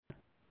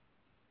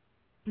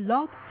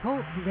Blog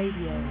Talk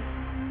Radio.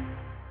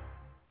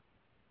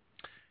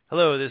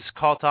 Hello, this is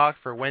Call Talk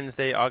for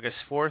Wednesday, August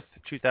 4th,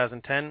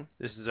 2010.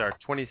 This is our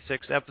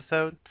 26th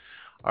episode.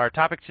 Our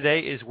topic today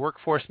is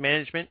workforce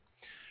management.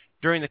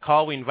 During the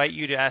call, we invite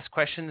you to ask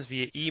questions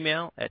via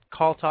email at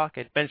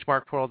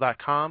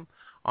calltalk@benchmarkportal.com,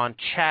 on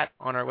chat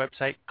on our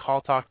website,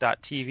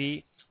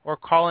 calltalk.tv, or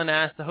call in and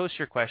ask the host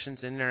your questions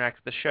and interact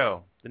with the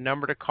show. The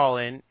number to call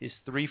in is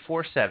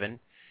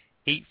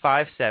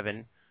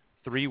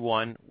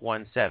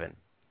 347-857-3117.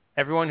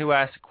 Everyone who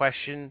asks a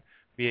question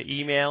via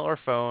email or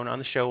phone on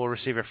the show will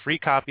receive a free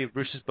copy of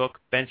Bruce's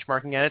book,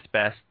 Benchmarking at its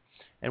Best,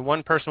 and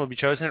one person will be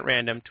chosen at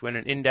random to win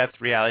an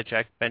in-depth reality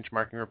check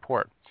benchmarking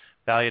report,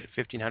 valued at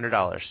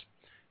 $1,500.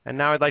 And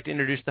now I'd like to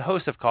introduce the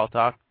host of Call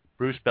Talk,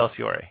 Bruce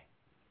Belfiore.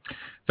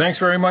 Thanks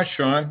very much,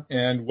 Sean,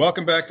 and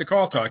welcome back to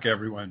Call Talk,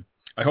 everyone.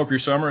 I hope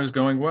your summer is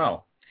going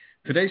well.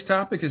 Today's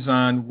topic is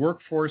on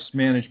workforce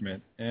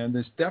management, and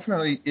this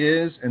definitely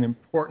is an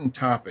important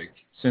topic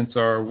since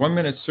our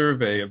one-minute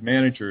survey of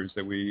managers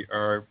that we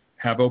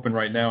have open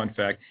right now, in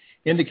fact,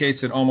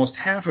 indicates that almost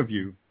half of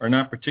you are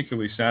not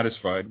particularly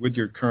satisfied with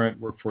your current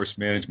workforce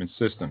management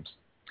systems.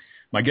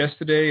 My guest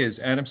today is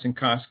Adam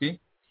Sinkowski.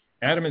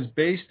 Adam is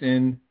based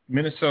in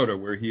Minnesota,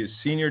 where he is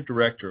Senior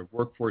Director of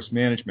Workforce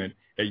Management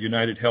at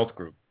United Health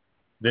Group.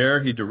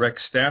 There, he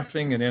directs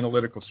staffing and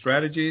analytical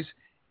strategies,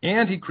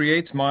 and he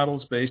creates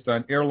models based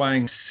on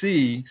Airline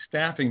C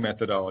staffing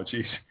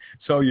methodologies,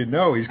 so you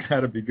know he's got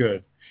to be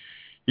good.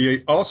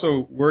 He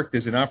also worked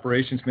as an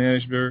operations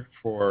manager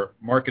for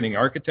Marketing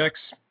Architects,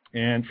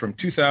 and from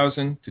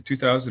 2000 to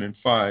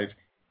 2005,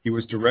 he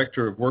was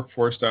Director of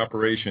Workforce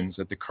Operations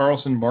at the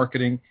Carlson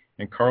Marketing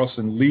and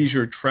Carlson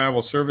Leisure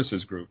Travel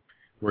Services Group,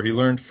 where he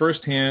learned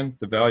firsthand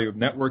the value of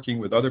networking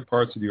with other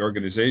parts of the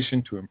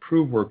organization to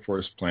improve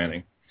workforce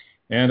planning.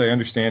 And I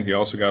understand he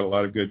also got a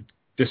lot of good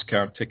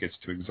discount tickets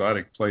to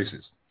exotic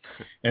places.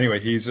 Anyway,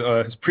 he's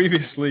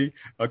previously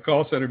a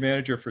call center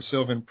manager for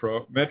Sylvan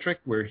Prometric,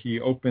 where he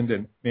opened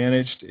and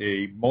managed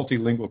a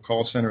multilingual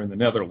call center in the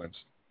Netherlands.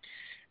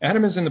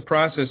 Adam is in the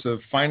process of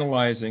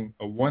finalizing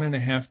a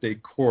 1.5-day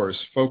course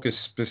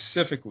focused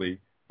specifically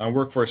on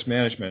workforce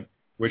management,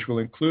 which will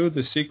include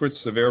the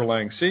secrets of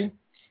Airline C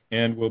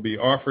and will be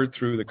offered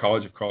through the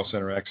College of Call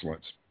Center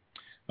Excellence.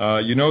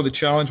 The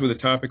challenge with a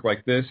topic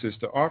like this is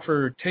to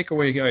offer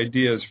takeaway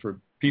ideas for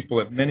people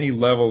at many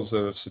levels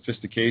of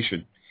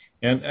sophistication.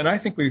 And I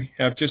think we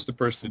have just the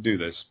person to do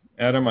this.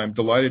 Adam, I'm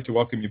delighted to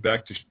welcome you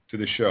back to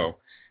the show.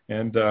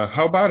 And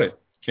how about it?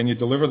 Can you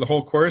deliver the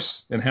whole course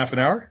in half an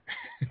hour?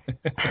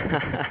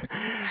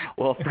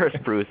 Well,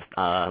 first, Bruce,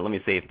 let me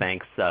say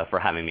thanks for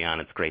having me on.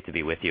 It's great to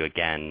be with you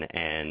again.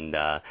 And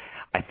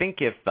I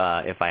think if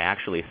I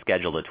actually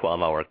scheduled a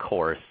 12-hour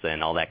course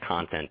and all that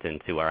content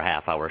into our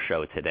half-hour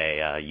show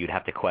today, you'd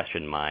have to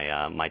question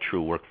my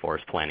true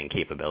workforce planning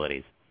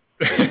capabilities.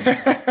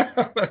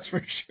 That's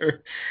for sure.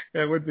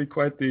 That would be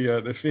quite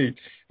the feat.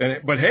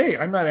 But hey,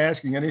 I'm not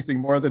asking anything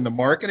more than the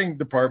marketing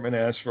department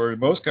asks for in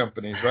most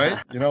companies, right?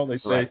 They say,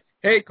 right.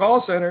 Hey,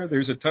 call center,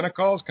 there's a ton of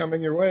calls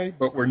coming your way,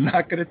 but we're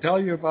not going to tell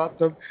you about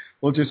them.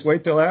 We'll just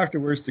wait till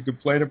afterwards to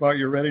complain about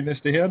your readiness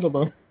to handle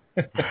them.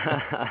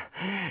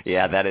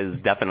 Yeah, that is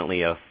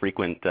definitely a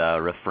frequent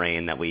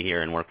refrain that we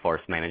hear in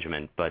workforce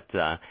management. But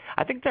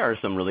I think there are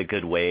some really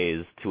good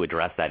ways to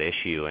address that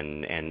issue,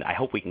 and I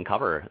hope we can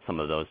cover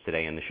some of those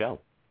today in the show.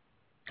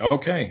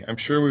 Okay, I'm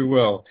sure we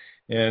will.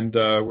 And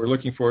we're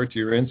looking forward to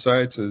your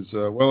insights as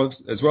well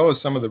as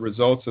some of the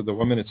results of the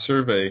 1-minute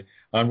survey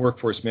on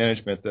workforce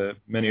management that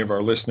many of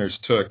our listeners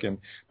took. And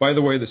by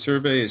the way, the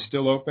survey is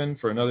still open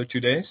for another 2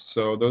 days.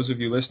 So those of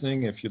you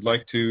listening, if you'd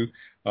like to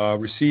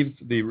receive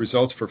the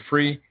results for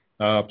free,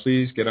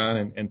 please get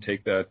on and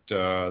take that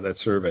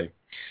survey.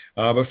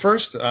 But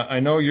first, I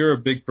know you're a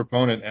big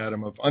proponent,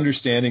 Adam, of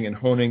understanding and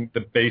honing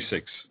the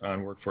basics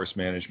on workforce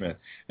management.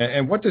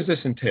 And what does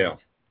this entail?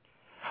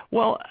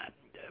 Well,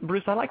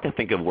 Bruce, I like to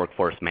think of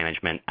workforce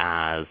management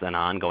as an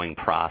ongoing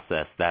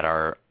process that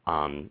are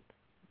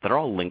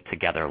all linked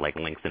together like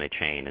links in a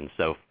chain. And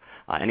so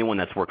anyone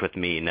that's worked with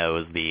me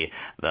knows the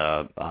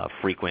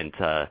frequent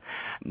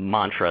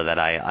mantra that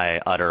I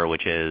utter,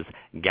 which is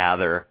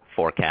gather,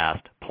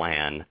 forecast,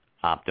 plan,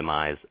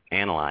 optimize,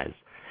 analyze.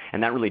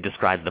 And that really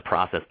describes the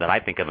process that I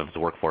think of as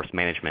workforce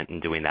management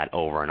and doing that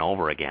over and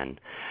over again.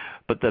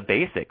 But the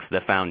basics, the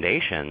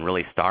foundation,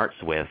 really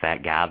starts with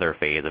that gather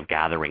phase of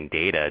gathering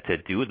data to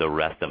do the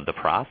rest of the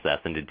process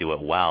and to do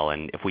it well.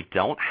 And if we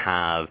don't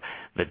have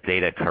the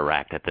data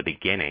correct at the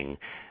beginning,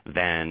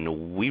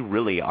 then we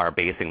really are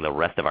basing the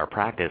rest of our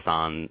practice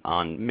on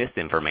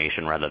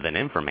misinformation rather than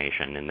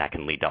information, and that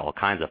can lead to all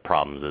kinds of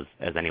problems,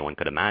 as anyone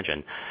could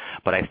imagine.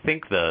 But I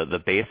think the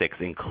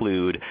basics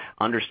include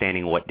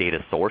understanding what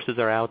data sources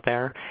are out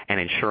there and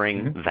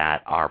ensuring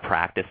that our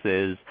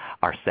practices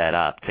are set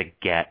up to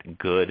get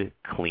good,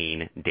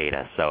 clean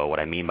data. So what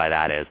I mean by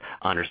that is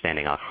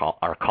understanding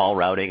our call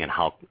routing and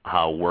how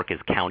work is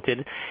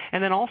counted,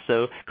 and then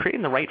also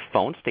creating the right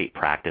phone state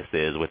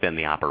practices within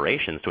the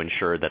operations to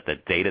ensure that the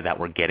data that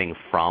we're getting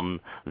from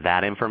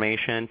that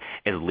information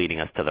is leading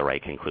us to the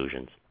right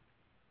conclusions.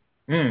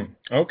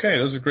 Okay,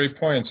 those are great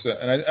points.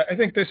 And I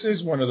think this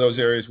is one of those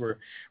areas where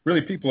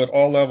really people at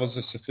all levels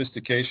of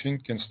sophistication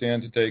can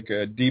stand to take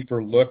a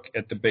deeper look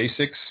at the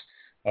basics.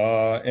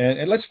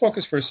 And let's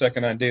focus for a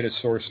second on data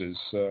sources.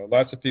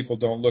 Lots of people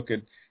don't look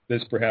at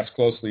this perhaps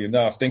closely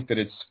enough, think that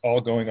it's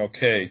all going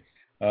okay,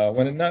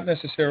 when not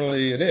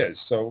necessarily it is.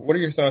 So what are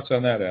your thoughts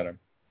on that, Adam?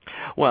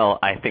 Well,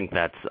 I think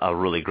that's a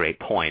really great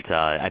point.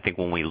 I think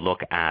when we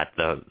look at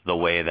the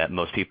way that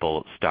most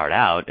people start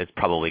out, it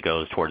probably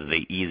goes towards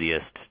the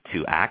easiest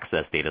to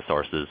access data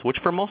sources, which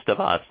for most of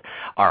us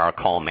are our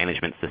call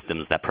management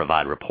systems that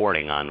provide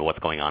reporting on what's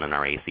going on in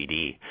our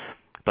ACD.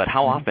 But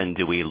how often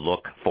do we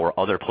look for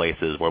other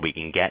places where we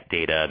can get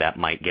data that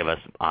might give us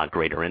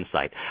greater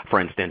insight? For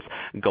instance,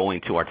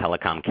 going to our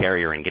telecom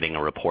carrier and getting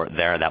a report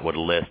there that would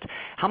list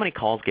how many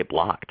calls get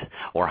blocked,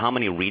 or how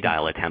many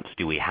redial attempts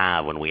do we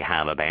have when we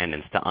have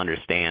abandons, to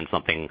understand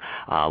something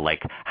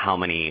like how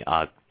many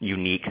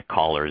unique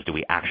callers do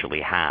we actually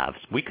have.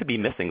 We could be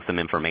missing some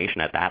information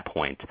at that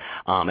point,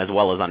 as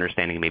well as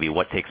understanding maybe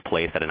what takes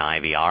place at an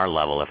IVR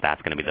level if that's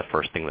going to be the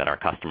first thing that our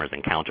customers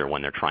encounter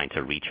when they're trying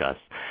to reach us.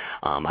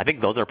 I think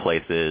those are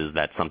places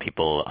that some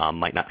people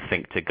might not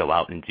think to go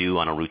out and do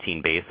on a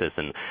routine basis.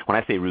 And when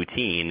I say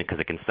routine, because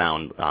it can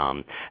sound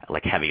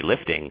like heavy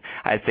lifting,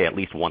 I'd say at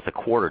least once a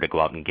quarter to go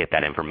out and get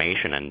that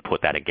information and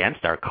put that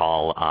against our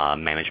call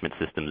management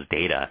systems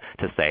data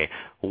to say,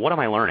 what am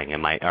I learning?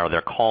 Are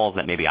there calls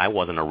that maybe I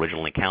wasn't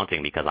originally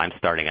counting because I'm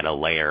starting at a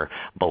layer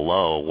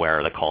below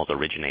where the calls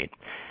originate?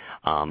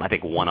 I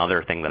think one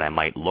other thing that I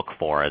might look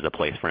for as a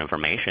place for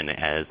information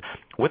is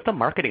with the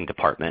marketing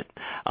department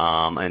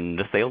and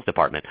the sales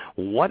department,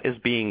 what is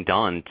being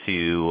done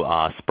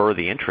to spur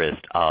the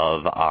interest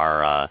of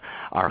our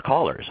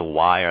callers?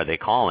 Why are they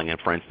calling?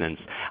 And for instance,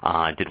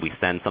 did we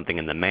send something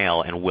in the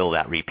mail, and will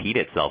that repeat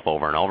itself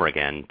over and over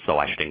again? So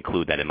I should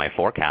include that in my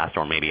forecast,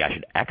 or maybe I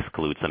should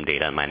exclude some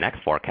data in my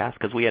next forecast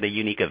because we had a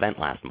unique event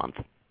last month.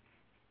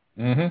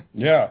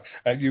 Yeah,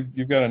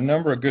 you've got a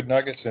number of good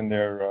nuggets in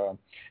there,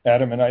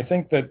 Adam, and I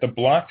think that the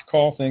blocked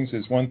call things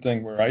is one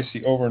thing where I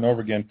see over and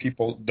over again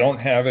people don't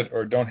have it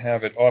or don't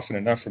have it often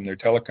enough from their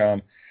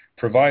telecom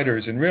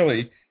providers, and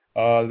really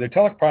their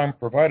telecom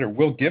provider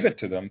will give it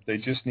to them. They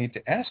just need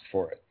to ask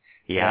for it.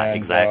 Yeah,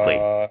 and, exactly.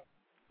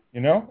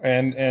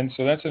 And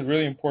so that's a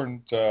really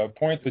important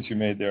point that you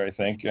made there, I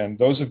think. And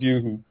those of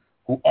you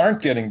who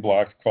aren't getting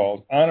blocked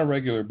calls on a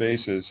regular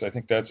basis, I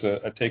think that's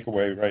a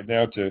takeaway right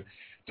now to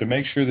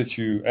make sure that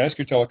you ask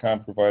your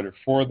telecom provider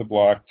for the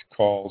blocked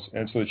calls,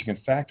 and so that you can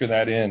factor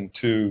that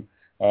into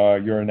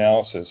your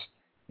analysis.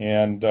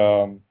 And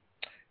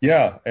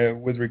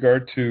with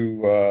regard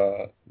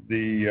to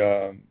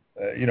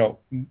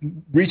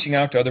reaching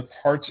out to other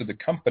parts of the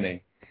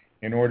company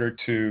in order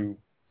to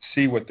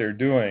see what they're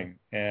doing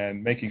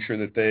and making sure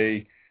that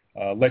they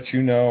let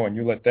you know and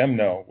you let them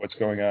know what's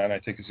going on, I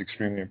think is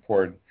extremely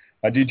important.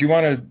 Did you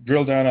want to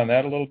drill down on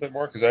that a little bit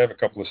more? Because I have a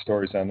couple of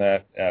stories on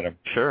that, Adam.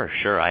 Sure.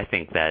 I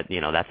think that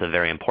that's a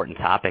very important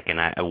topic,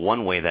 and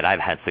one way that I've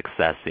had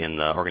success in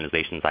the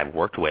organizations I've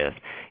worked with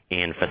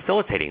in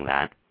facilitating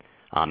that,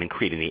 in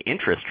creating the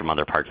interest from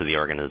other parts of the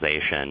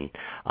organization,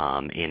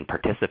 in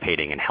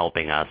participating and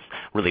helping us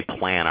really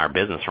plan our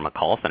business from a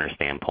call center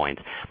standpoint,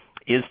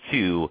 is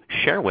to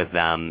share with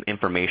them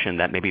information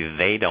that maybe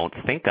they don't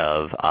think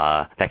of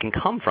that can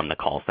come from the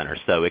call center.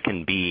 So it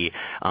can be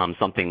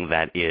something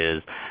that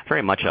is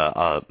very much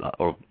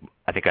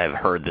I think I've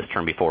heard this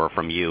term before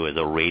from you, is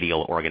a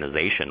radial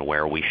organization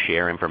where we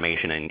share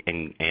information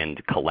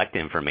and collect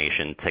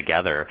information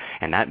together,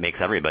 and that makes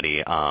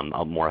everybody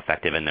more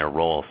effective in their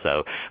role.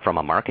 So from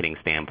a marketing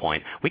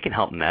standpoint, we can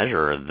help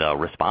measure the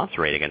response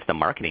rate against a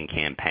marketing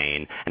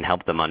campaign and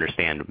help them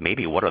understand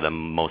maybe what are the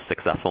most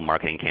successful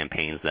marketing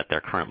campaigns that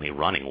they're currently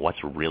running,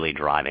 what's really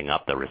driving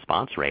up the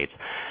response rates.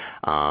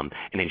 And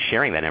in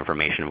sharing that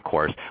information, of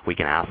course, we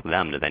can ask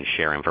them to then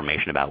share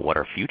information about what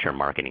are future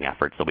marketing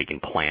efforts so we can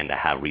plan to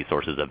have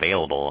resources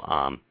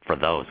available for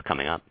those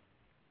coming up.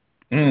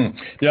 Yeah,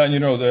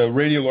 the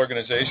radial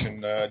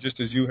organization, just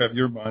as you have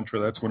your mantra,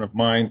 that's one of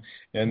mine,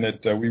 and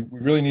that we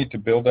really need to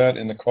build that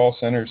in the call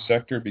center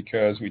sector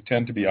because we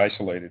tend to be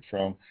isolated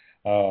from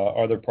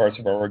other parts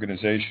of our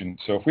organization.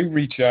 So if we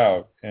reach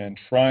out and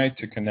try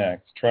to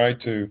connect, try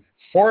to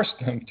force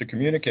them to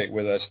communicate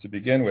with us to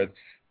begin with,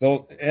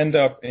 they'll end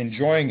up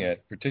enjoying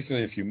it,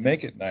 particularly if you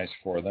make it nice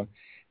for them.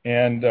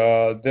 And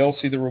they'll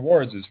see the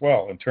rewards as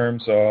well in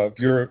terms of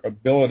your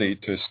ability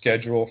to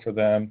schedule for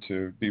them,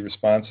 to be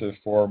responsive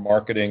for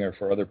marketing or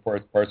for other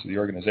parts of the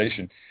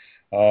organization.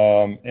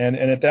 And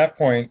at that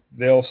point,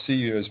 they'll see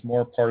you as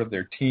more part of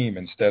their team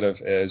instead of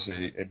as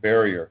a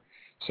barrier.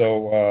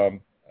 So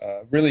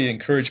really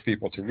encourage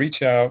people to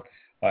reach out,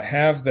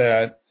 have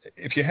that.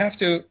 If you have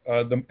to,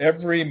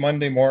 every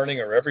Monday morning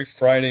or every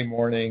Friday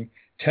morning,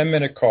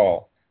 10-minute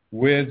call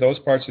with those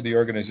parts of the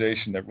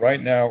organization that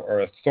right now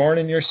are a thorn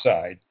in your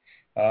side,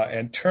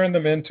 and turn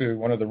them into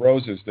one of the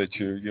roses that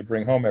you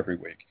bring home every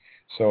week.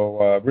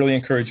 So really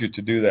encourage you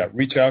to do that.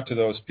 Reach out to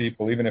those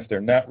people, even if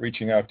they're not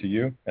reaching out to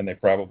you, and they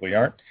probably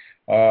aren't.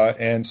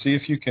 and see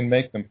if you can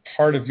make them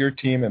part of your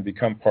team and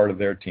become part of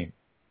their team.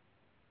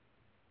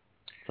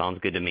 Sounds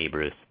good to me,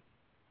 Bruce.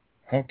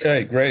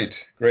 Okay, great.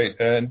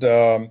 And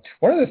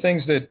one of the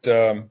things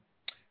that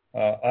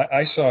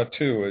I saw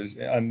too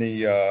is on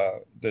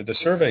the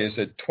survey is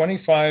that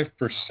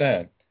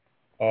 25%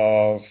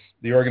 of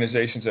the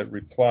organizations that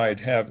replied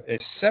have a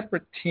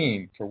separate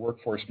team for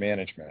workforce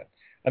management.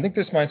 I think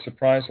this might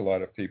surprise a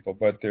lot of people,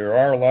 but there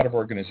are a lot of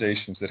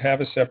organizations that have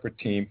a separate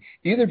team,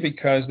 either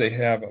because they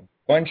have a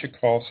bunch of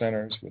call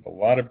centers with a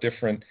lot of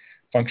different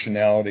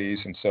functionalities,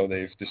 and so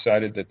they've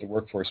decided that the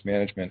workforce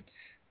management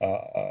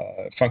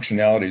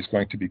functionality is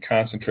going to be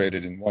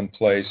concentrated in one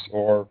place,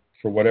 or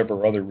for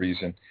whatever other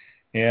reason.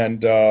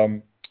 And,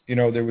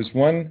 there was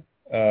one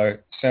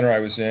center I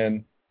was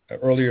in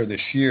earlier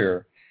this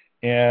year,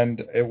 and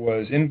it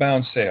was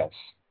inbound sales.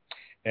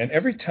 And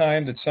every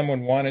time that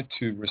someone wanted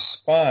to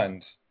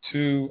respond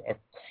to a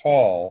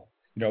call,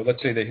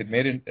 let's say they had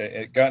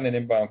gotten an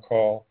inbound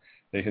call,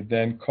 they had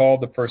then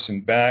called the person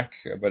back,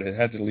 but it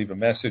had to leave a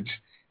message,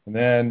 and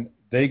then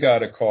they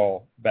got a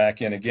call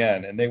back in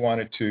again, and they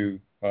wanted to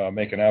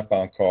make an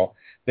outbound call.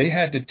 They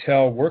had to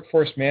tell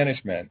workforce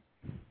management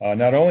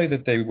not only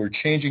that they were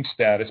changing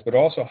status, but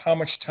also how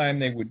much time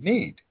they would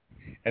need.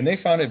 And they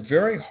found it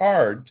very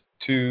hard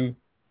to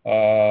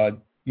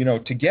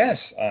guess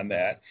on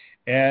that.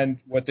 And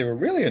what they were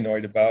really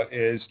annoyed about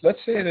is, let's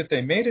say that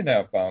they made an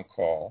outbound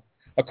call,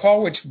 a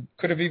call which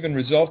could have even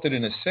resulted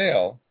in a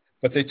sale,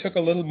 but they took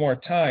a little more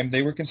time,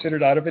 they were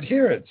considered out of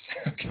adherence.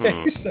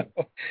 Okay,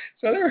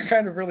 so they were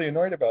kind of really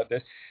annoyed about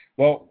this.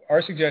 Well,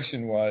 our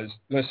suggestion was,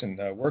 listen,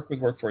 work with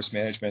workforce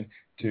management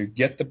to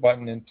get the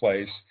button in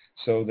place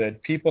so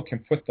that people can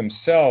put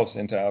themselves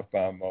into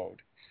outbound mode.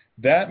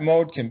 That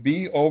mode can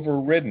be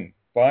overridden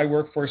by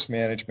workforce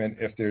management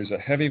if there's a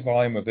heavy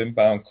volume of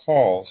inbound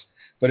calls,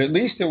 but at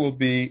least it will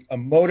be a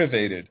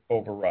motivated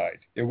override.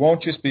 It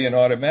won't just be an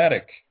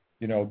automatic,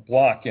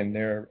 block in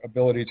their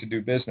ability to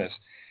do business.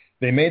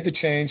 They made the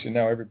change, and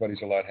now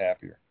everybody's a lot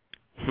happier.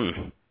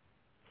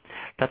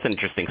 That's an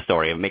interesting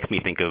story. It makes me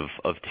think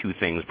of two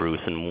things, Bruce.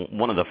 And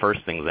one of the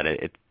first things that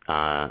it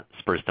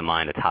spurs to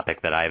mind, a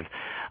topic that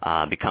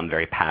I've become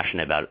very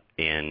passionate about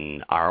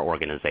in our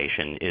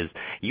organization, is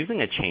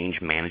using a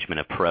change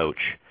management approach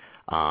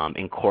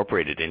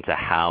incorporated into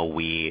how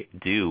we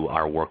do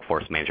our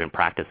workforce management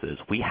practices.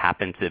 We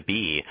happen to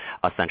be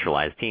a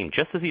centralized team,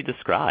 just as you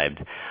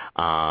described.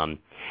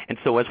 And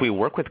so as we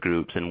work with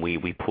groups and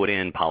we put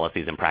in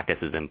policies and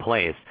practices in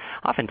place,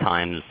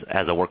 oftentimes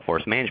as a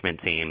workforce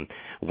management team,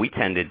 we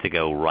tended to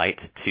go right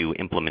to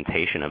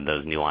implementation of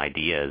those new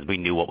ideas. We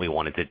knew what we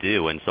wanted to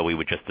do, and so we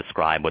would just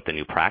describe what the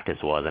new practice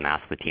was and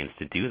ask the teams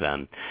to do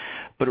them.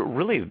 But it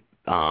really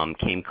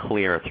came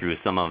clear through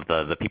some of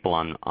the people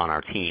on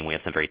our team. We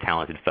have some very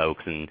talented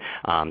folks and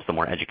some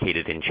more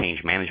educated in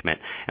change management,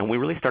 and we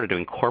really started to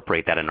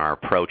incorporate that in our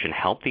approach and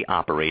help the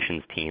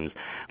operations teams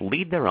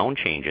lead their own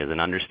changes and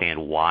understand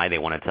why they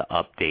wanted to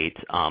update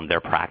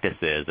their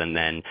practices, and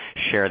then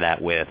share that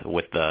with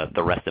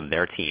the rest of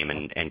their team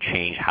and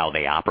change how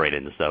they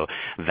operated. And so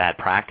that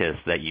practice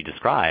that you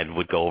described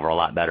would go over a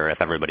lot better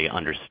if everybody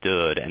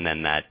understood, and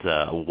then that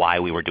why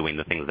we were doing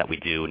the things that we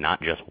do,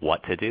 not just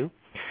what to do.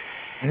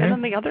 And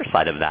then the other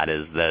side of that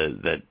is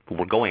that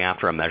we're going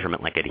after a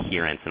measurement like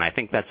adherence, and I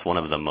think that's one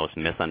of the most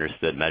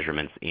misunderstood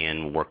measurements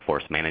in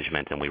workforce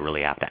management, and we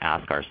really have to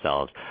ask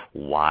ourselves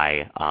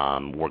why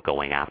we're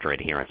going after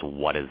adherence.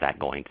 What is that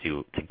going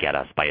to get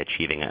us by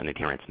achieving an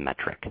adherence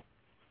metric?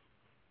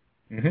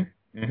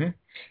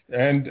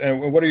 And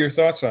what are your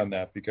thoughts on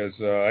that? Because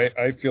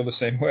I feel the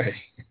same way.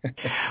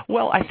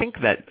 Well, I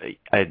think that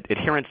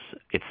adherence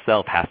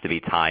itself has to be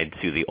tied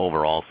to the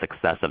overall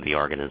success of the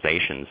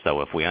organization.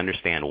 So if we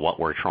understand what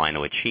we're trying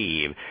to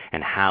achieve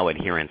and how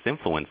adherence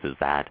influences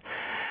that,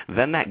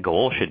 then that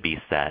goal should be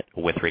set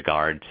with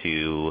regard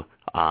to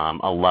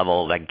a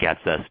level that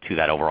gets us to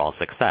that overall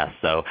success.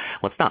 So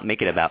let's not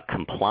make it about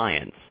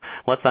compliance.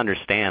 Let's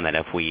understand that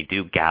if we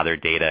do gather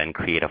data and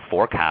create a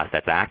forecast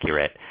that's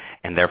accurate,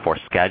 and therefore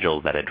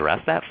schedules that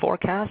address that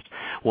forecast,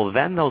 well,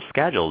 then those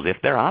schedules, if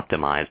they're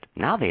optimized,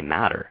 now they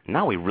matter.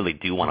 Now we really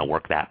do want to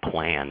work that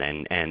plan.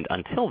 And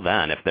until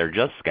then, if they're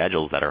just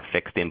schedules that are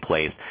fixed in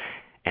place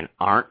and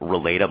aren't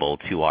relatable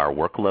to our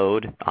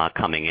workload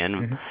coming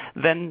in,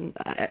 then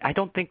I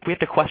don't think we have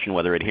to question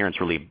whether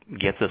adherence really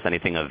gets us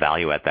anything of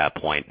value at that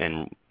point.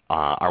 And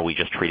are we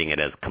just treating it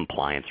as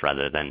compliance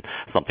rather than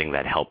something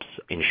that helps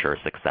ensure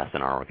success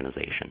in our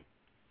organization?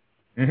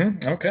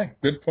 Okay,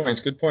 good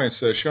points.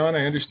 Sean,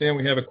 I understand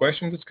we have a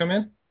question that's come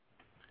in?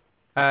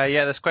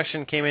 Yeah, this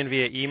question came in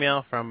via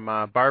email from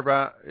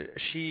Barbara.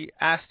 She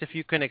asked if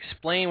you can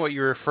explain what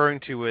you're referring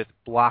to with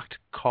blocked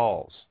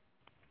calls.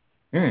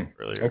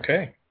 Earlier.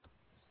 Okay.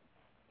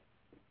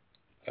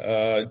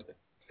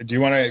 Do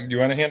you want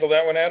to handle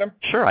that one, Adam?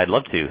 Sure, I'd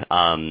love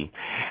to.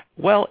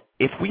 Well,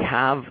 if we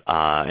have,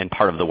 and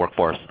part of the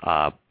workforce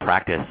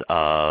practice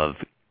of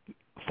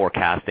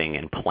forecasting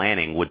and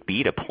planning would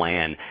be to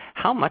plan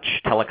how much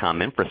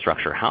telecom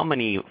infrastructure, how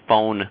many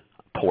phone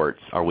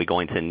ports are we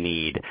going to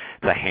need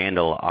to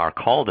handle our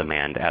call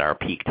demand at our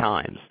peak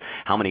times?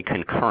 How many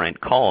concurrent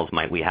calls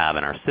might we have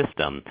in our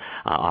system?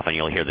 Often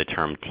you'll hear the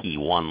term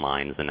T1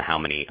 lines, and how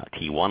many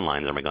T1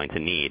 lines are we going to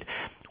need?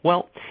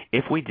 Well,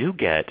 if we do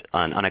get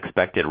an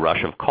unexpected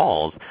rush of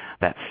calls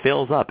that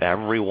fills up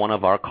every one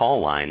of our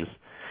call lines,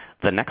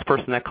 the next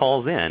person that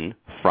calls in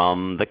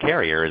from the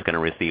carrier is going to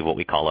receive what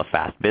we call a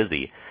fast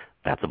busy.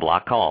 That's a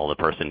block call. The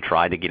person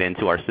tried to get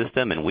into our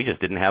system, and we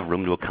just didn't have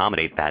room to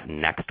accommodate that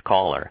next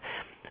caller.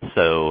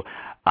 So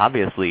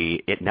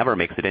obviously, it never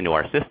makes it into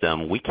our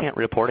system. We can't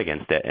report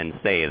against it and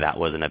say that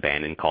was an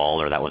abandoned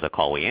call or that was a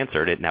call we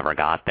answered. It never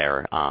got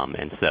there.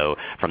 And so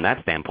from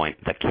that standpoint,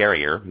 the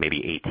carrier,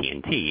 maybe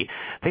AT&T,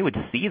 they would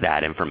see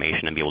that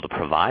information and be able to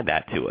provide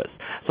that to us.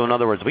 So in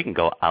other words, we can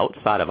go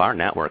outside of our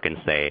network and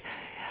say,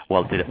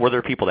 well, were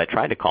there people that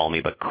tried to call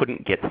me but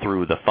couldn't get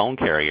through the phone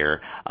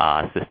carrier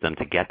system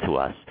to get to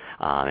us?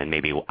 And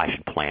maybe I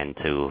should plan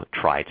to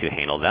try to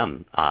handle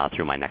them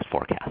through my next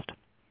forecast.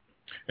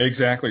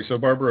 Exactly. So,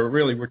 Barbara,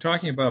 really, we're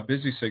talking about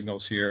busy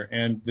signals here,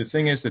 and the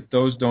thing is that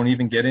those don't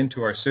even get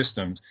into our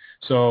systems.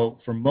 So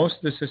for most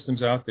of the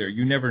systems out there,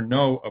 you never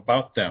know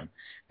about them.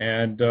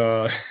 And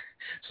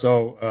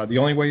so the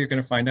only way you're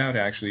going to find out,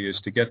 actually, is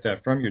to get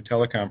that from your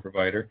telecom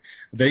provider.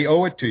 They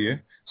owe it to you.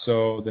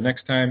 So the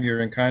next time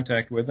you're in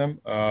contact with them,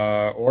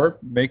 or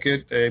make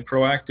it a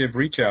proactive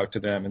reach out to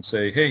them and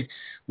say, hey,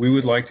 we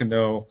would like to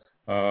know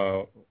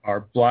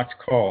our blocked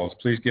calls.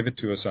 Please give it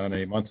to us on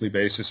a monthly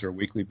basis or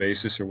weekly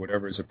basis or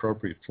whatever is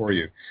appropriate for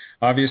you.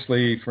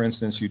 Obviously, for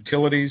instance,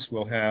 utilities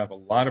will have a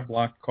lot of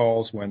blocked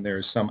calls when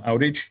there's some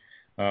outage,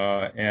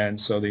 and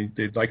so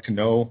they'd like to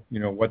know,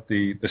 what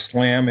the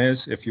slam is,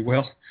 if you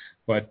will.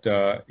 But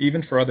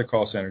even for other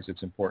call centers,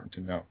 it's important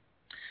to know.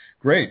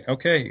 Great.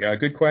 Okay.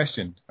 Good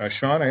question.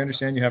 Sean, I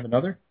understand you have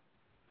another?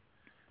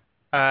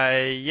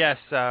 Yes.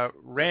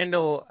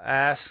 Randall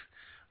asks,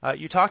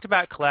 you talked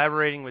about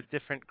collaborating with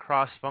different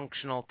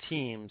cross-functional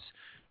teams.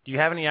 Do you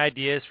have any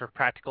ideas for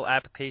practical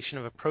application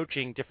of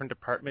approaching different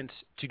departments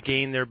to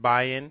gain their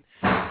buy-in?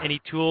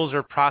 Any tools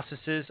or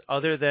processes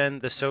other than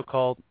the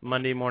so-called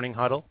Monday morning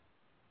huddle?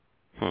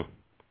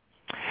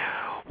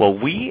 Well,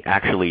 we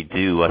actually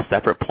do a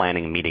separate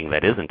planning meeting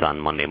that isn't on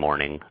Monday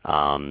morning,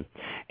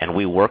 and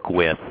we work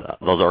with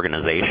those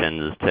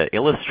organizations to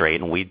illustrate,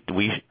 and we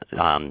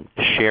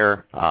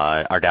share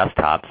our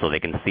desktop so they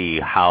can see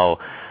how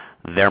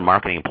their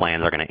marketing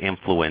plans are going to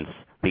influence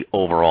the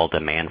overall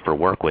demand for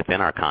work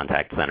within our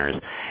contact centers.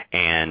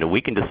 And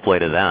we can display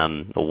to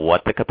them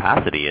what the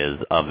capacity is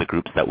of the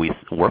groups that we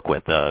work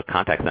with, the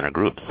contact center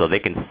groups, so they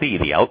can see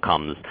the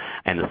outcomes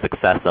and the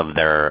success of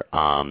their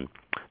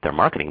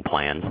marketing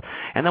plans.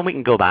 And then we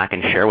can go back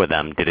and share with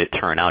them, did it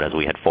turn out as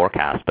we had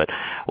forecast? But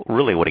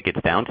really what it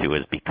gets down to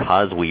is,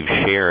 because we've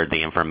shared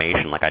the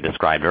information like I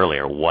described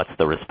earlier, what's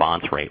the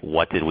response rate?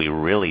 What did we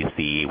really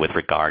see with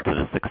regard to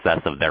the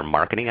success of their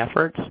marketing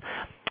efforts?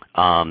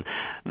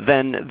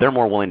 Then they're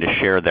more willing to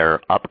share their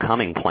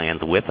upcoming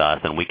plans with us,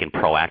 and we can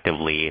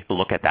proactively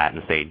look at that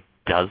and say,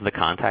 does the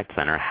contact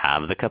center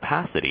have the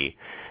capacity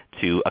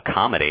to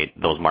accommodate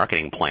those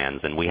marketing plans?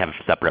 And we have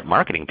separate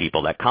marketing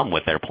people that come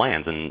with their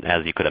plans, and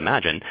as you could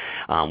imagine,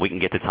 we can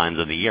get to times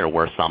of the year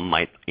where some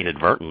might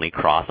inadvertently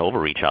cross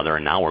over each other,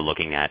 and now we're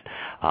looking at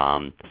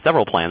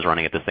several plans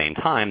running at the same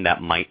time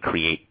that might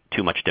create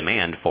too much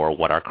demand for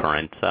what our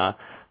current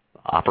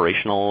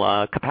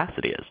operational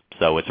capacity is.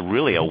 So it's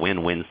really a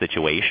win-win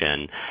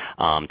situation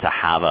to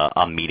have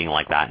a meeting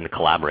like that and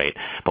collaborate.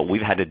 But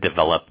we've had to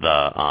develop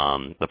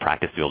the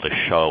practice to be able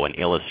to show and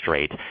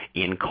illustrate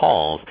in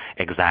calls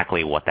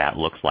exactly what that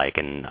looks like.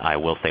 And I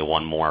will say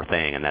one more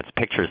thing, and that's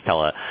pictures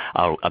tell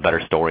a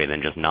better story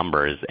than just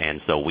numbers. And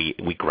so we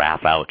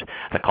graph out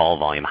the call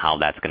volume, how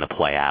that's going to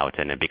play out,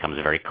 and it becomes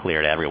very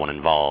clear to everyone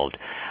involved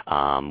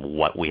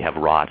what we have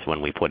wrought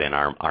when we put in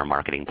our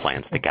marketing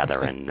plans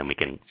together, and then we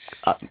can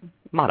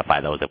modify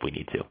those if we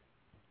need to.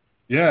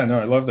 Yeah, no,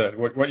 I love that.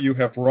 What you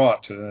have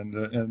wrought, and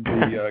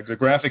the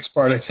graphics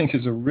part, I think,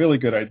 is a really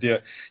good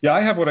idea. Yeah,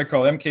 I have what I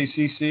call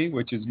MKCC,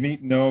 which is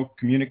meet, know,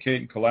 communicate,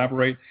 and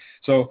collaborate.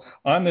 So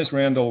on this,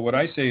 Randall, what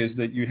I say is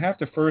that you have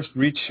to first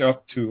reach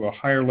up to a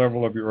higher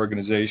level of your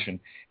organization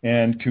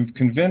and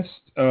convince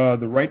the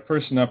right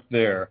person up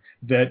there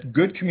that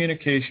good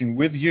communication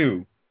with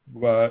you,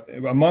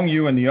 among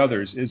you and the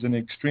others, is an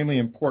extremely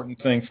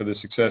important thing for the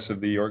success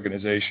of the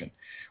organization.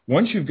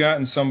 Once you've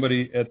gotten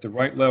somebody at the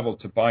right level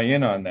to buy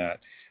in on that,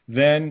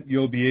 then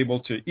you'll be able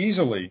to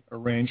easily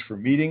arrange for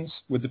meetings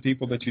with the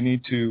people that you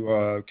need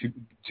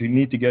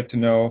to get to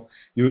know.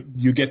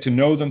 You get to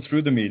know them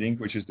through the meeting,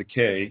 which is the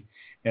K,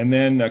 and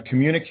then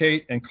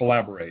communicate and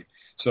collaborate.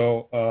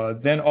 So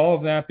then all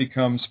of that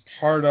becomes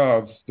part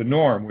of the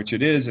norm, which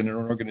it is in an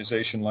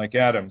organization like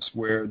Adams,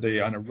 where they,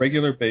 on a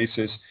regular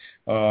basis,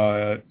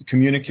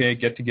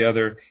 communicate, get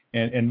together,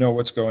 and know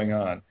what's going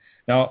on.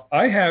 Now,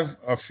 I have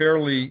a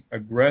fairly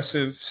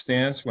aggressive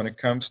stance when it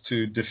comes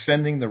to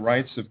defending the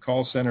rights of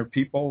call center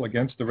people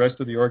against the rest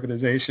of the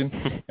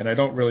organization, and I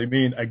don't really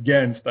mean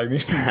against, I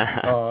mean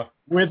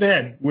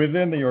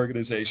within the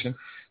organization.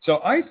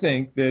 So I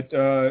think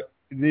that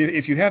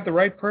if you have the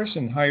right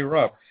person higher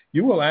up,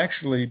 you will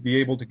actually be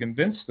able to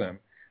convince them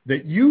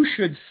that you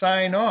should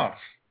sign off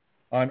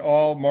on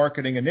all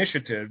marketing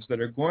initiatives that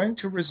are going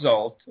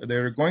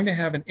to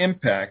have an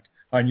impact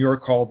on your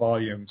call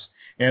volumes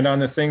and on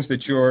the things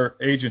that your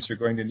agents are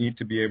going to need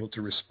to be able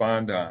to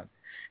respond on.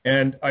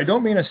 And I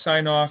don't mean a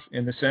sign off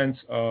in the sense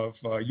of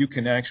you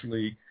can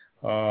actually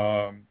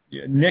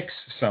nix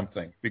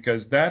something,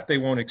 because that they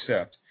won't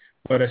accept,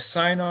 but a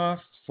sign off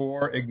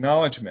for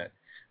acknowledgement.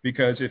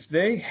 Because if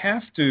they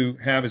have to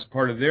have as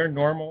part of their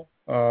normal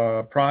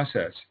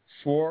process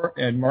for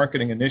a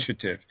marketing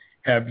initiative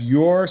have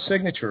your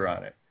signature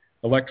on it,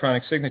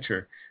 electronic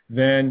signature,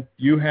 then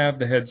you have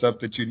the heads up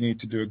that you need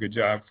to do a good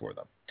job for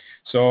them.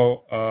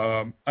 So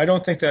I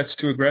don't think that's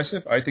too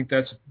aggressive. I think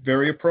that's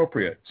very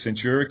appropriate, since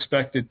you're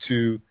expected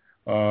to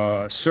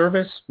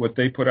service what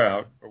they put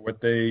out, or what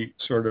they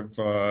sort of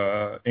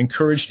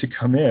encourage to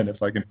come in,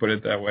 if I can put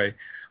it that way.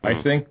 I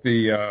think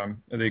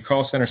the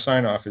call center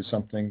sign-off is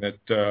something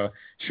that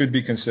should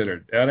be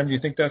considered. Adam, do you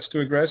think that's too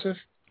aggressive?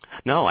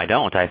 No, I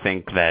don't. I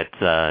think that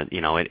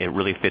it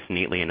really fits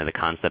neatly into the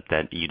concept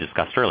that you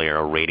discussed earlier,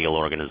 a radial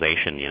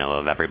organization,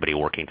 of everybody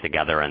working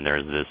together, and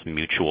there's this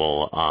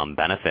mutual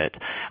benefit.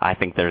 I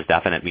think there's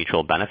definite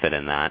mutual benefit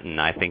in that,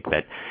 and I think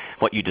that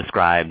what you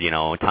described,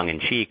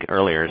 tongue-in-cheek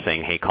earlier,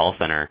 saying, hey, call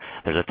center,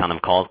 there's a ton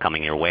of calls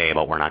coming your way,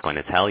 but we're not going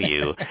to tell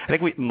you. I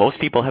think most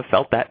people have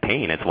felt that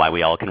pain. It's why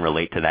we all can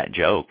relate to that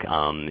joke,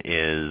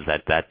 is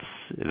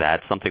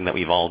that's something that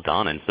we've all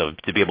done. And so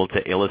to be able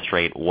to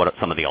illustrate what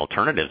some of the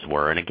alternatives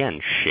were, and again,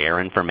 share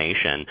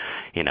information,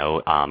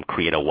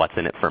 create a what's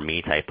in it for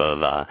me type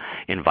of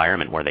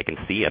environment where they can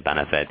see a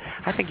benefit,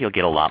 I think you'll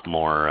get a lot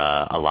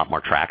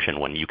more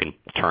traction when you can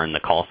turn the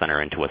call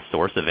center into a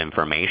source of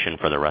information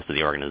for the rest of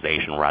the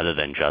organization rather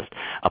than just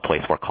a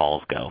place where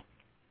calls go.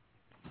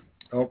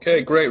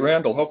 Okay, great,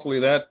 Randall. Hopefully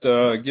that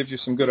gives you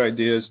some good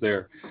ideas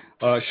there.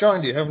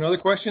 Sean, do you have another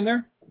question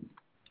there?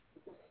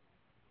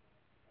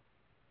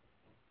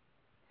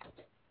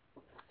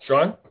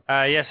 Sean?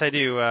 Yes, I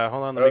do.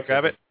 Hold on, let me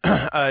grab it.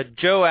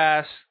 Joe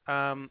asks,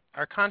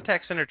 our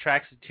contact center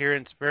tracks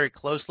adherence very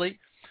closely.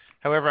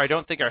 However, I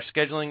don't think our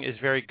scheduling is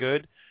very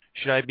good.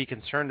 Should I be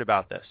concerned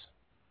about this?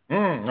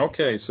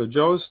 Okay, so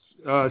Joe's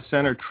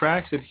center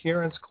tracks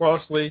adherence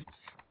closely,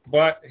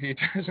 but he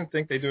doesn't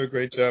think they do a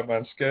great job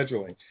on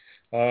scheduling.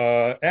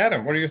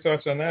 Adam, what are your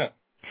thoughts on that?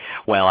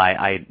 Well,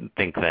 I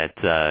think that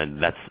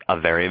that's a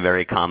very,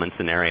 very common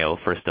scenario,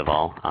 first of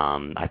all.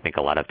 I think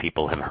a lot of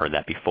people have heard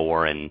that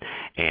before, and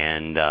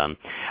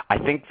I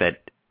think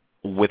that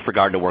with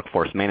regard to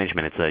workforce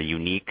management, it's a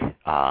unique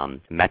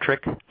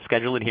metric,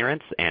 schedule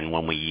adherence, and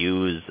when we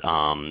use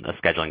a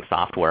scheduling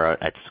software,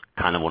 it's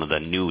kind of one of the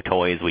new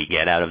toys we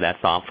get out of that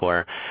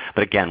software.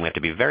 But again, we have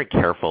to be very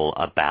careful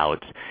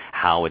about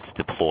how it's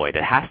deployed.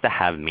 It has to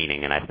have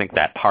meaning, and I think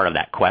that part of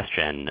that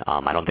question,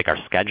 I don't think our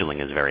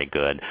scheduling is very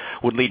good,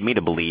 would lead me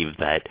to believe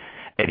that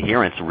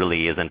adherence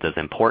really isn't as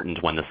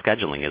important when the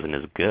scheduling isn't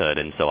as good.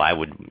 And so I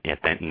would,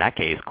 in that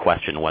case,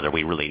 question whether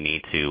we really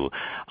need to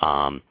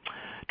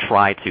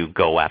try to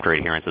go after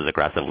adherence as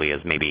aggressively as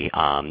maybe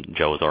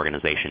Joe's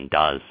organization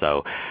does.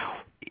 So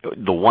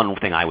the one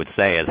thing I would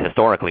say is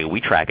historically we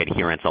track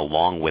adherence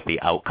along with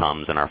the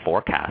outcomes in our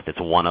forecast.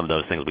 It's one of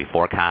those things we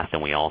forecast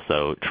and we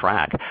also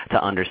track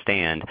to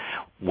understand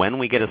when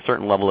we get a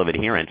certain level of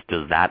adherence,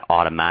 does that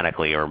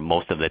automatically or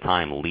most of the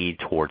time lead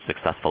towards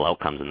successful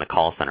outcomes in the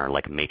call center,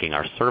 like making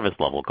our service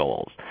level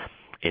goals.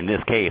 In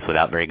this case,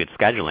 without very good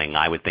scheduling,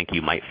 I would think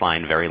you might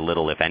find very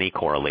little, if any,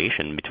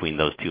 correlation between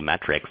those two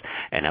metrics,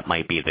 and it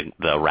might be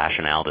the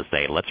rationale to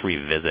say, let's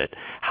revisit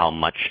how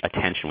much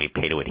attention we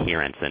pay to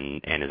adherence, and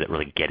is it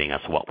really getting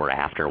us what we're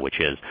after, which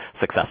is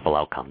successful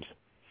outcomes.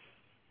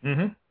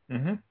 Mm-hmm.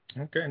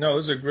 Mm-hmm. Okay.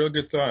 No, those are real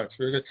good thoughts.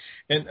 Really good.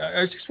 And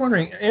I was just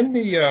wondering, in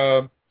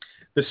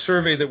the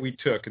survey that we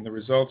took and the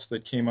results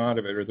that came out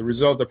of it, or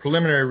the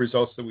preliminary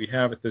results that we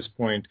have at this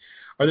point,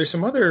 are there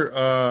some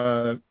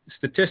other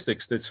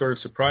statistics that sort of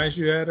surprised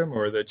you, Adam,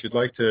 or that you'd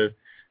like to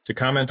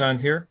comment on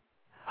here?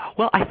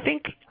 Well, I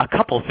think a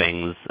couple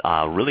things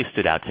really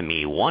stood out to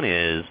me. One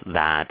is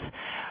that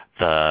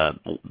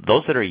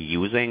those that are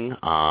using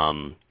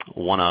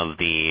one of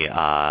the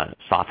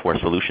software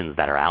solutions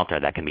that are out there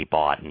that can be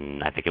bought,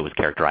 and I think it was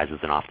characterized as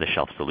an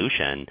off-the-shelf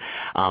solution,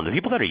 the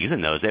people that are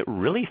using those, it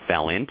really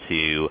fell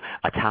into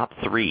a top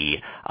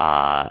three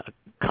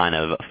kind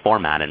of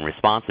format and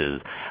responses.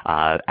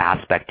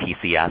 Aspect,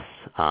 TCS,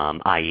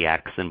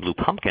 IEX, and Blue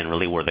Pumpkin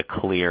really were the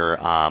clear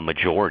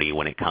majority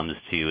when it comes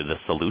to the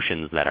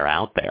solutions that are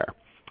out there.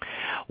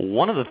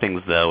 One of the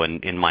things, though,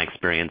 in my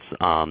experience,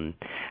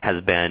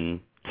 has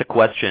been to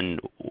question,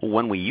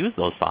 when we use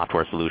those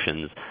software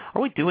solutions,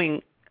 are we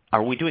doing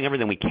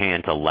everything we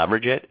can to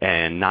leverage it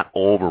and not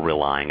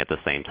over-relying at the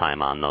same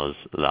time on those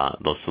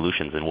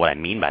solutions? And what I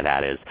mean by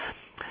that is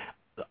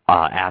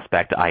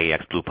Aspect,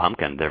 IEX, Blue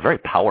Pumpkin, they're very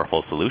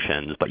powerful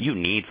solutions, but you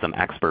need some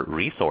expert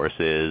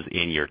resources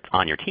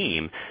on your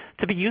team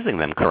to be using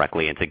them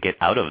correctly and to get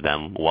out of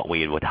them what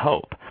we would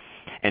hope.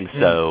 And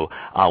so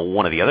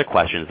one of the other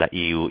questions that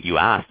you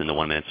asked in the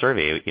 1-minute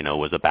survey,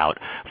 was about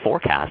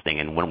forecasting.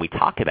 And when we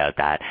talk about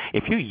that,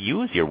 if you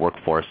use your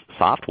workforce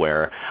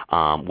software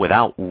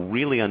without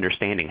really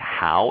understanding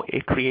how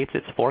it creates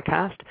its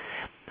forecast,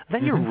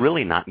 then you're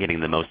really not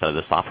getting the most out of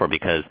the software,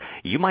 because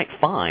you might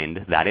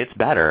find that it's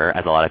better,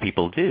 as a lot of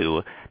people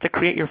do, to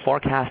create your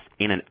forecast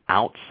in an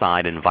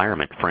outside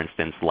environment, for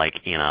instance, like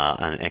in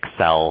an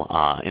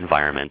Excel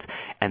environment,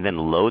 and then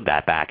load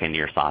that back into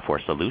your software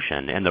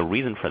solution. And the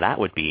reason for that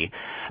would be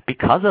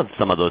because of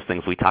some of those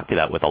things we talked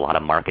about with a lot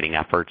of marketing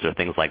efforts or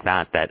things like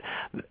that, that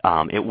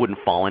it wouldn't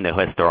fall into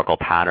a historical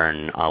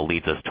pattern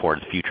leads us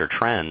towards future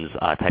trends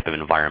type of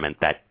environment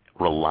that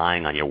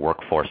relying on your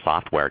workforce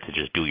software to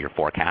just do your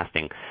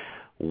forecasting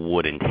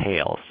would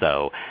entail.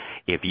 So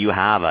if you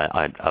have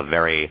a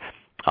very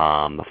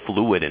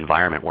fluid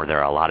environment where there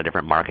are a lot of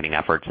different marketing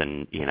efforts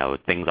and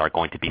things are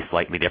going to be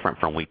slightly different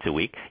from week to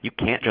week, you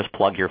can't just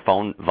plug your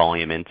phone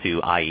volume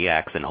into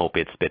IEX and hope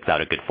it spits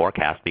out a good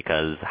forecast,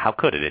 because how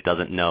could it? It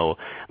doesn't know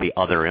the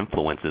other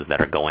influences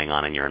that are going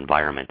on in your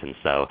environment. And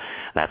so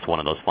that's one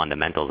of those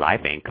fundamentals, I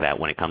think, that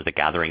when it comes to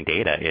gathering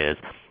data is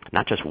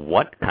not just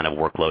what kind of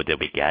workload did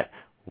we get,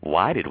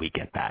 why did we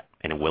get that,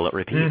 and will it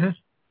repeat?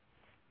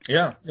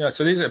 Yeah.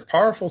 So these are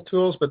powerful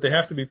tools, but they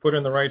have to be put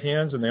in the right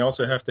hands, and they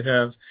also have to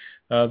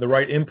have the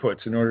right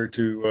inputs in order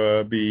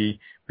to be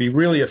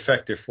really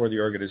effective for the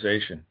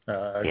organization.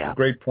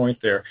 Great point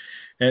there.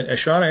 And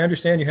Sean, I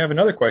understand you have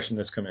another question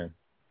that's come in.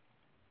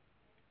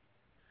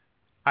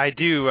 I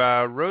do.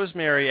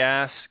 Rosemary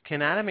asks,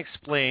 can Adam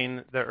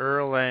explain the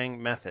Erlang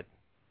method?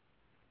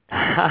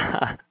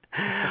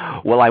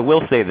 Well, I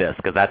will say this,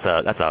 because that's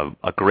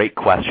a great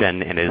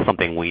question, and it is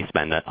something we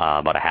spend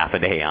about a half a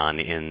day on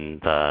in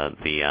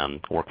the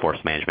workforce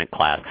management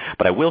class.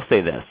 But I will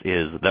say this,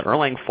 is the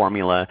Erlang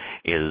formula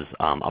is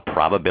a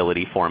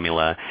probability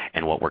formula,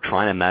 and what we're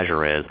trying to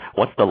measure is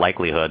what's the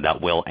likelihood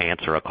that we'll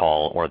answer a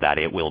call or that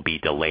it will be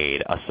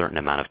delayed a certain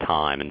amount of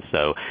time. And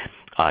so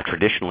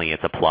traditionally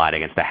it's applied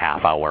against a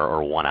half hour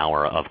or 1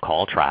 hour of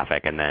call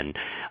traffic, and then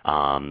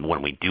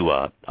when we do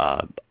a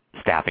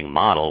staffing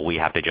model, we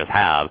have to just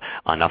have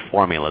enough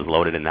formulas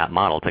loaded in that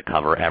model to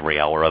cover every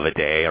hour of a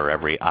day or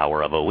every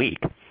hour of a week.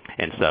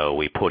 And so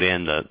we put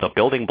in the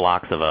building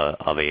blocks of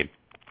a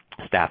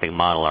staffing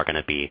model are going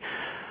to be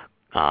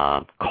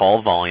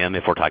call volume,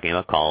 if we're talking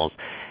about calls,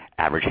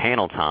 average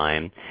handle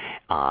time,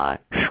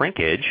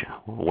 shrinkage,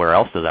 where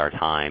else does our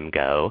time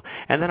go,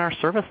 and then our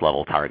service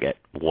level target.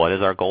 What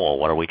is our goal?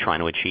 What are we trying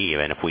to achieve?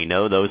 And if we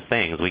know those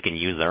things, we can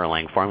use the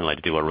Erlang formula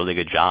to do a really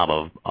good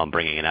job of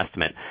bringing an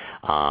estimate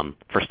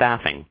for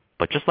staffing.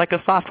 But just like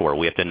a software,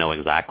 we have to know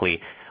exactly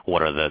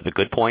what are the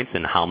good points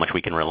and how much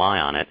we can rely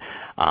on it,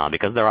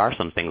 because there are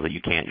some things that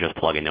you can't just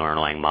plug into an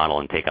Erlang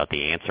model and take out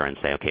the answer and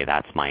say, okay,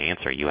 that's my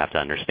answer. You have to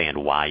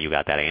understand why you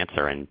got that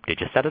answer, and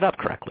did you set it up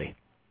correctly?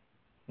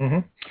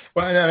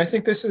 Well, and I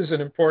think this is an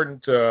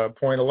important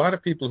point. A lot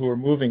of people who are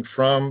moving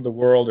from the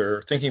world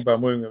or thinking about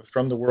moving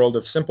from the world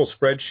of simple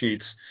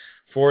spreadsheets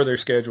for their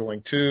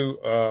scheduling to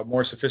a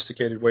more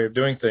sophisticated way of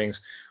doing things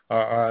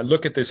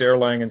look at this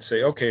Erlang and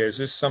say, okay, is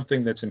this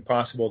something that's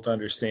impossible to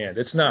understand?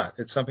 It's not.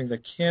 It's something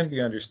that can be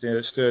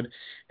understood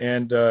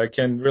and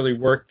can really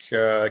work,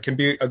 can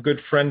be a good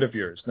friend of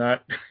yours,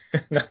 not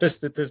a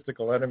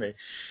statistical enemy.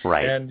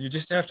 Right. And you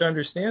just have to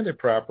understand it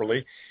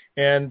properly.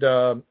 And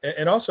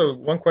also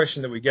one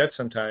question that we get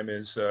sometime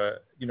is,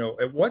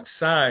 at what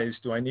size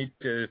do I need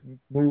to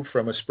move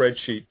from a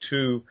spreadsheet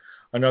to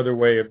another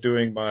way of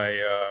doing my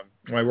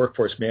my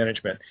workforce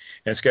management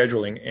and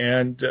scheduling?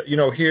 And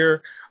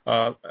here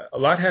a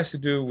lot has to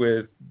do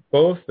with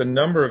both the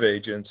number of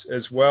agents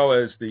as well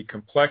as the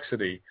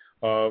complexity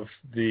of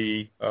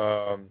the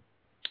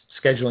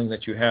scheduling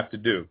that you have to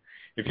do.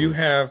 If you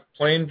have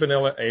plain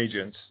vanilla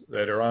agents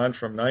that are on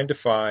from 9 to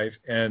 5,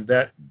 and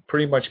that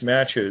pretty much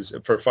matches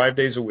for 5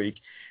 days a week,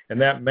 and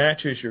that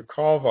matches your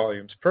call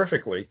volumes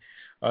perfectly,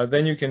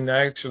 then you can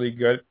actually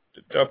get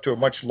up to a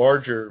much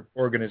larger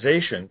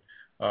organization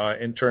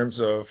in terms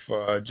of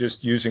just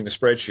using the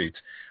spreadsheets.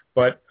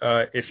 But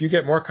if you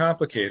get more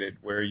complicated,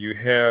 where you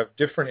have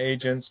different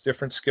agents,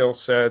 different skill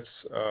sets,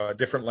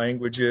 different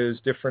languages,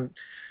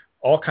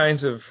 all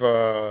kinds of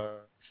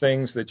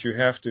things that you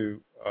have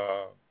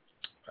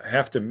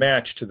to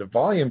match to the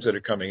volumes that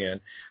are coming in,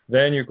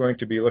 then you're going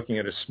to be looking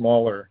at a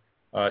smaller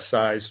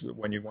size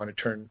when you want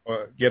to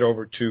get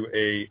over to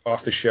a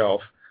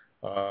off-the-shelf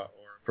or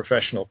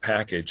professional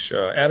package.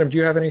 Adam, do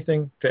you have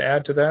anything to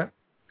add to that?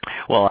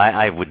 Well,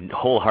 I would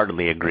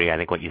wholeheartedly agree. I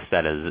think what you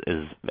said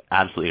is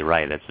absolutely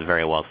right. It's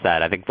very well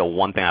said. I think the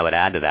one thing I would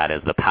add to that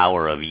is the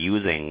power of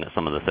using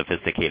some of the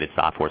sophisticated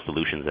software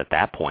solutions at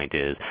that point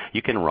is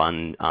you can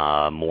run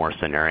more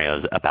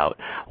scenarios about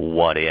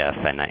what if,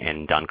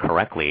 and done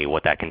correctly,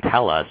 what that can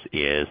tell us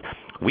is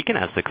we can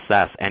have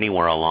success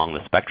anywhere along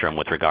the spectrum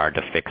with regard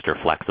to fixed or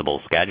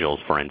flexible schedules,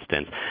 for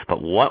instance.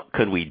 But what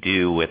could we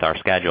do with our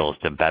schedules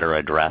to better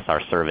address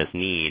our service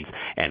needs,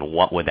 and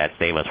what would that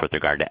save us with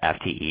regard to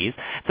FTEs?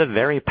 It's a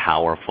very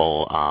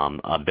powerful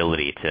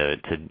ability to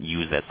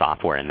use this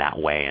software in that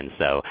way. And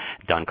so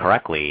done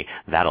correctly,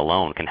 that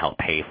alone can help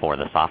pay for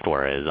the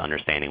software, is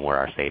understanding where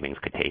our savings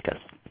could take us.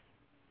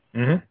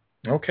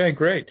 Mm-hmm. Okay,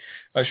 great.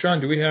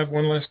 Sean, do we have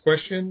one last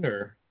question?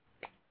 Or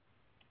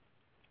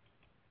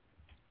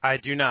I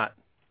do not.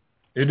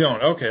 You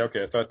don't? Okay.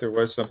 I thought there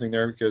was something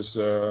there because,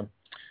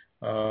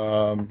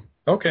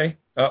 okay.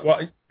 Well,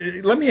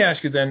 let me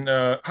ask you then,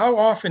 how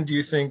often do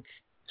you think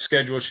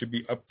schedules should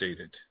be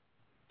updated,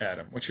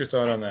 Adam? What's your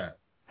thought on that?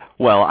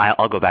 Well,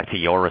 I'll go back to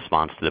your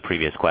response to the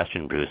previous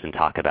question, Bruce, and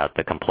talk about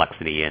the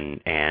complexity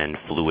and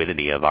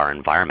fluidity of our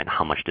environment.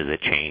 How much does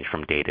it change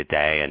from day to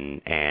day,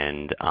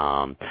 and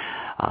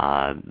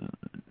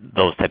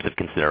those types of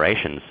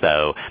considerations.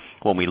 So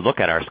when we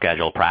look at our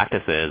schedule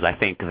practices, I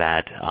think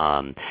that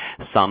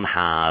some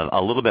have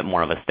a little bit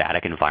more of a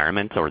static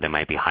environment, or they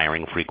might be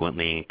hiring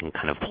frequently and can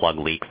kind of plug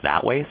leaks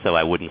that way. So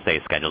I wouldn't say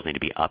schedules need to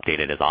be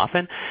updated as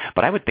often,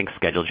 but I would think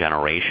schedule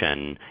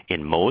generation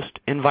in most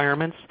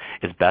environments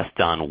is best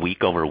done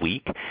week over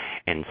week,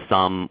 and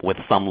with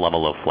some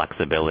level of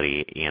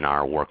flexibility in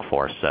our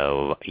workforce.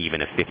 So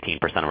even if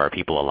 15% of our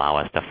people allow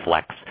us to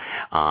flex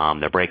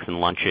their breaks and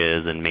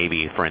lunches, and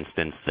maybe, for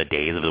instance, the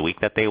days of the week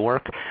that they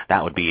work,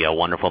 that would be a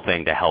wonderful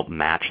thing to help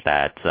match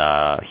that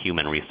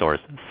human resource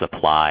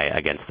supply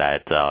against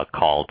that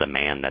call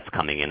demand that's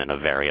coming in a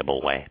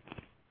variable way.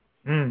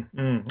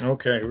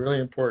 Okay, really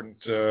important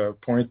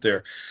point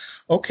there.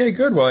 Okay,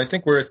 good. Well, I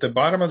think we're at the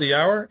bottom of the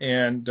hour,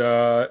 and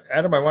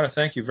Adam, I want to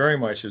thank you very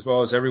much, as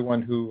well as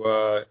everyone who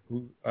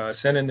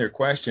sent in their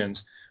questions.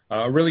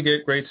 A really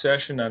great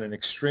session on an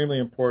extremely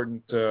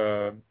important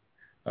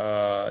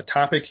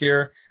topic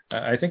here.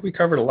 I think we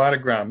covered a lot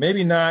of ground.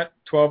 Maybe not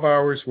 12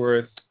 hours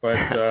worth, but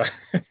I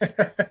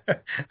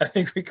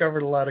think we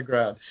covered a lot of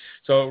ground.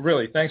 So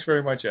really, thanks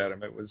very much,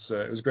 Adam. It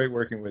was great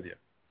working with you.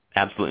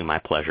 Absolutely my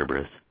pleasure,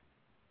 Bruce.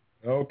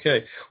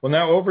 Okay. Well,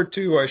 now over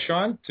to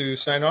Sean to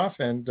sign off,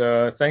 and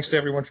thanks to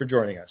everyone for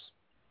joining us.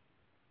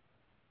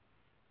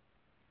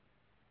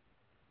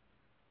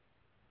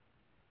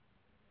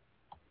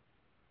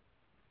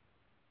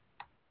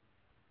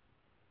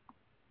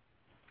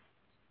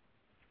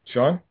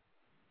 Sean?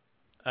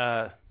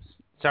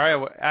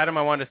 Sorry, Adam,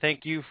 I wanted to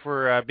thank you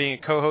for being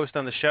a co-host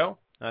on the show.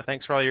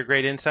 Thanks for all your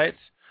great insights.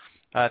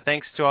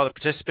 Thanks to all the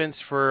participants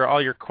for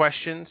all your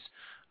questions.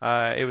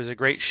 It was a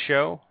great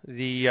show.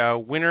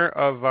 The winner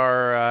of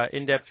our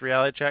in-depth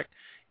reality check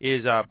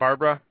is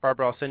Barbara.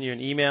 Barbara, I'll send you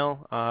an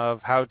email of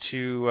how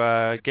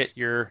to get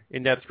your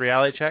in-depth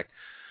reality check.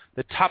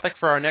 The topic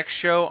for our next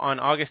show on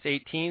August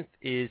 18th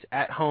is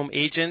At-Home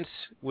Agents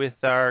with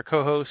our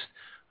co-host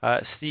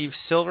Steve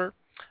Silver.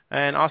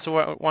 And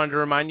also wanted to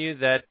remind you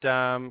that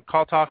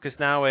Call Talk is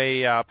now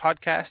a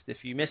podcast. If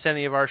you miss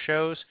any of our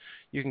shows,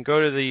 you can go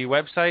to the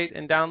website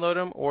and download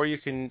them, or you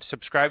can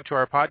subscribe to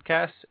our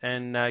podcasts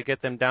and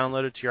get them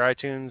downloaded to your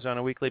iTunes on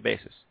a weekly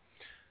basis.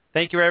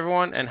 Thank you,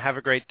 everyone, and have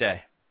a great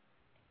day.